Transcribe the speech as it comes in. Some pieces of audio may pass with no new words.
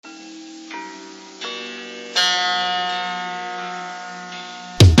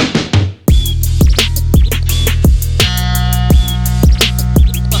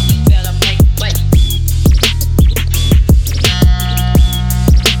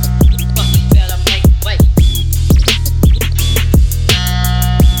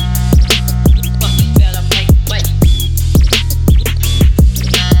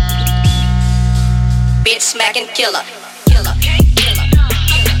killer, killer, killer.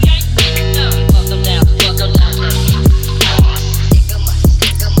 Fuck them down, fuck them down.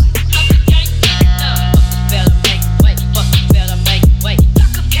 Better make way, fuck better make way.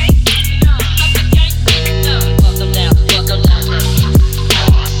 Fuck them down, fuck them down.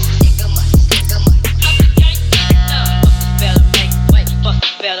 Better make way, fuck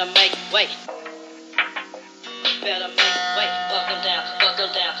better make way. Better make way, fuck them down,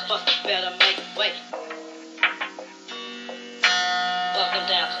 fuck better make way.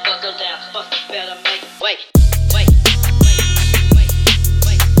 Fuck them down, fuck better make way.